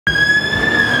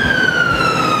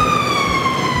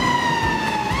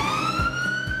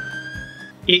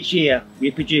Each year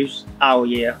we produce our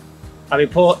year, a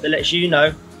report that lets you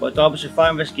know what Derbyshire Fire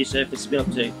and Rescue Service has been up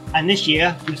to. And this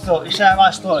year we thought we'd share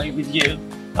our story with you,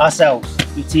 ourselves,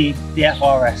 with Team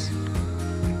DFRS.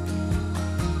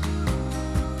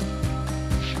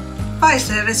 Fire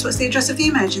service, what's the address of the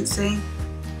emergency?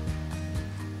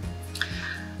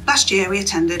 Last year we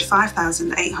attended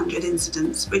 5,800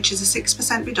 incidents, which is a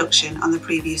 6% reduction on the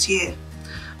previous year.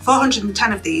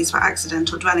 410 of these were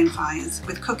accidental dwelling fires,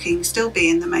 with cooking still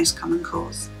being the most common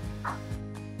cause.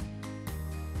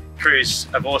 Crews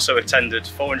have also attended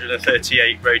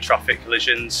 438 road traffic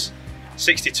collisions,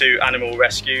 62 animal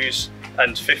rescues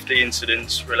and 50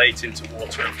 incidents relating to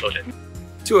water and flooding.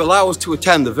 To allow us to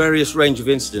attend the various range of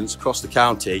incidents across the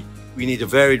county, we need a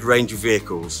varied range of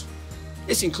vehicles.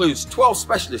 This includes 12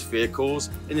 specialist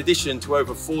vehicles in addition to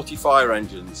over 40 fire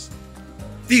engines.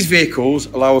 These vehicles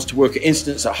allow us to work at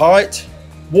incidents at height,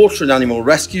 water and animal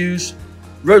rescues,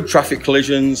 road traffic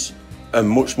collisions and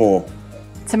much more.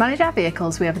 To manage our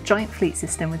vehicles, we have a joint fleet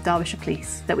system with Derbyshire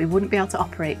Police that we wouldn't be able to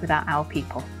operate without our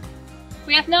people.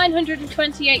 We have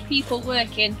 928 people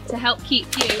working to help keep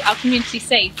you, our community,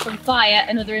 safe from fire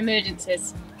and other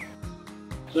emergencies.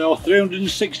 There are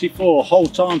 364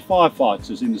 whole-time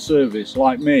firefighters in the service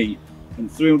like me and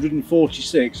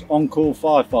 346 on-call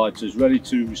firefighters ready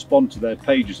to respond to their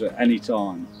pages at any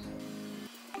time.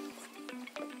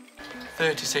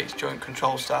 36 joint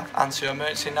control staff answer your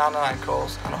emergency 999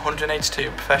 calls and 182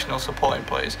 professional support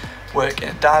employees work in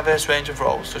a diverse range of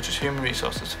roles such as human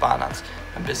resources, finance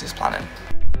and business planning.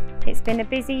 It's been a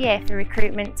busy year for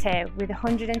recruitment too, with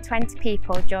 120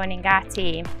 people joining our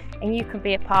team, and you can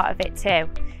be a part of it too.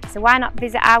 So why not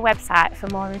visit our website for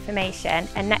more information,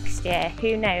 and next year,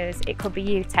 who knows, it could be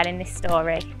you telling this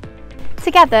story.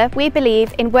 Together, we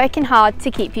believe in working hard to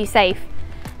keep you safe.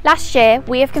 Last year,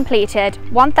 we have completed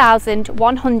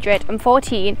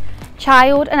 1,114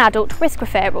 child and adult risk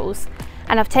referrals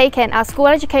and have taken our school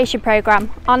education programme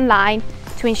online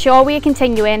to ensure we are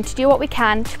continuing to do what we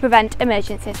can to prevent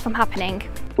emergencies from happening.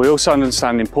 We also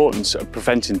understand the importance of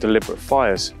preventing deliberate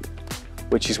fires,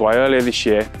 which is why earlier this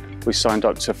year we signed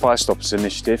up to a Fire Stoppers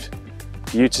initiative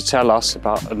for you to tell us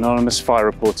about anonymous fire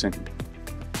reporting.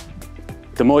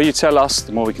 The more you tell us,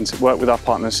 the more we can work with our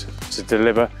partners to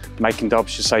deliver making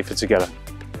Derbyshire safer together.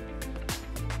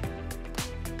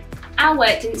 Our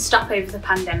work didn't stop over the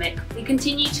pandemic. We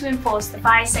continue to enforce the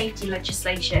fire safety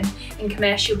legislation in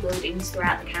commercial buildings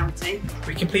throughout the county.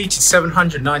 We completed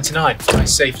 799 fire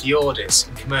safety audits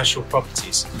in commercial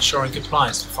properties, ensuring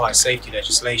compliance with fire safety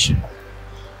legislation.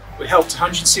 We helped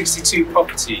 162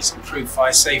 properties improve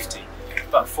fire safety,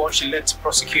 but unfortunately led to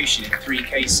prosecution in 3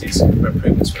 cases where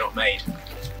improvements were not made.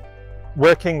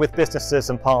 Working with businesses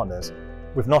and partners,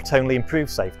 we've not only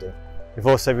improved safety, we've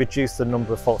also reduced the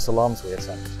number of false alarms we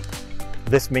attempt.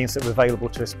 This means that we're available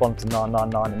to respond to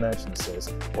 999 emergencies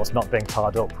whilst not being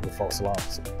tied up with false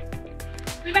alarms.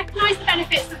 We recognise the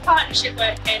benefits of partnership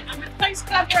working, and with close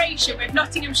collaboration with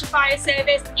Nottinghamshire Fire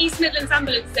Service, East Midlands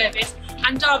Ambulance Service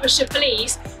and Derbyshire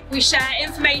Police, we share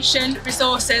information,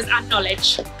 resources and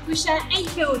knowledge. We share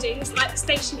 8 buildings like the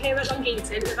station here at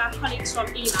Longington with our colleagues from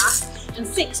EMAS and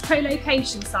 6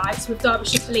 co-location sites with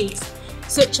Derbyshire Police,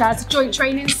 such as a joint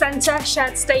training centre,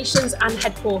 shared stations and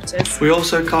headquarters. We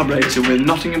also collaborated with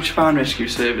Nottinghamshire Fire and Rescue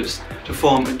Service to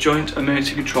form a joint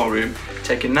emergency control room,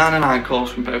 taking 999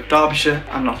 calls from both Derbyshire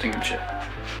and Nottinghamshire.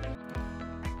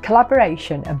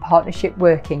 Collaboration and partnership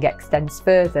working extends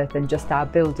further than just our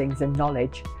buildings and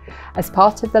knowledge. As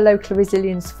part of the Local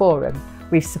Resilience Forum,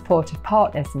 we've supported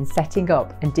partners in setting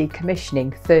up and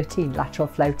decommissioning 13 lateral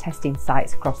flow testing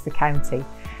sites across the county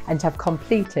and have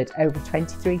completed over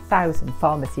 23,000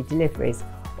 pharmacy deliveries,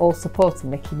 all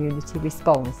supporting the community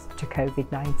response to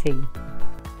COVID-19.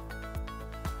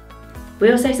 We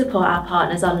also support our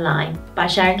partners online by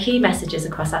sharing key messages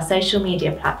across our social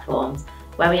media platforms,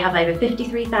 where we have over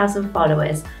 53,000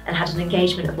 followers and had an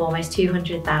engagement of almost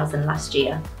 200,000 last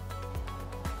year.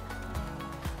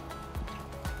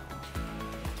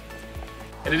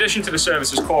 In addition to the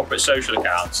service's corporate social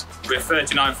accounts, we have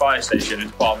 39 fire station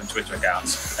and department Twitter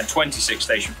accounts and 26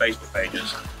 station Facebook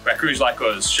pages, where crews like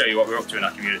us show you what we're up to in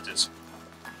our communities.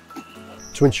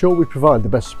 To ensure we provide the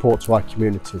best support to our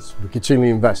communities, we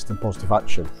continually invest in positive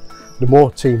action. The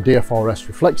more Team DFRS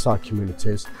reflects our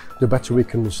communities, the better we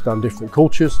can understand different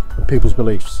cultures and people's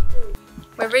beliefs.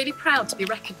 We're really proud to be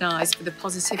recognised for the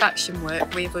positive action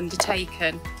work we have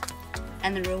undertaken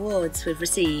and the rewards we've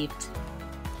received.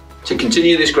 To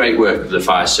continue this great work of the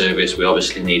fire service, we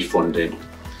obviously need funding.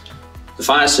 The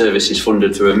fire service is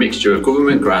funded through a mixture of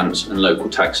government grants and local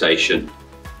taxation.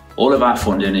 All of our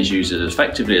funding is used as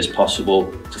effectively as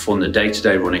possible to fund the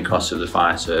day-to-day running costs of the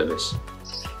fire service.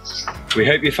 We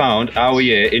hope you found our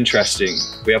year interesting.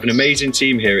 We have an amazing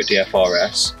team here at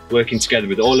DFRS, working together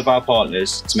with all of our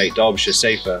partners to make Derbyshire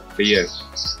safer for you.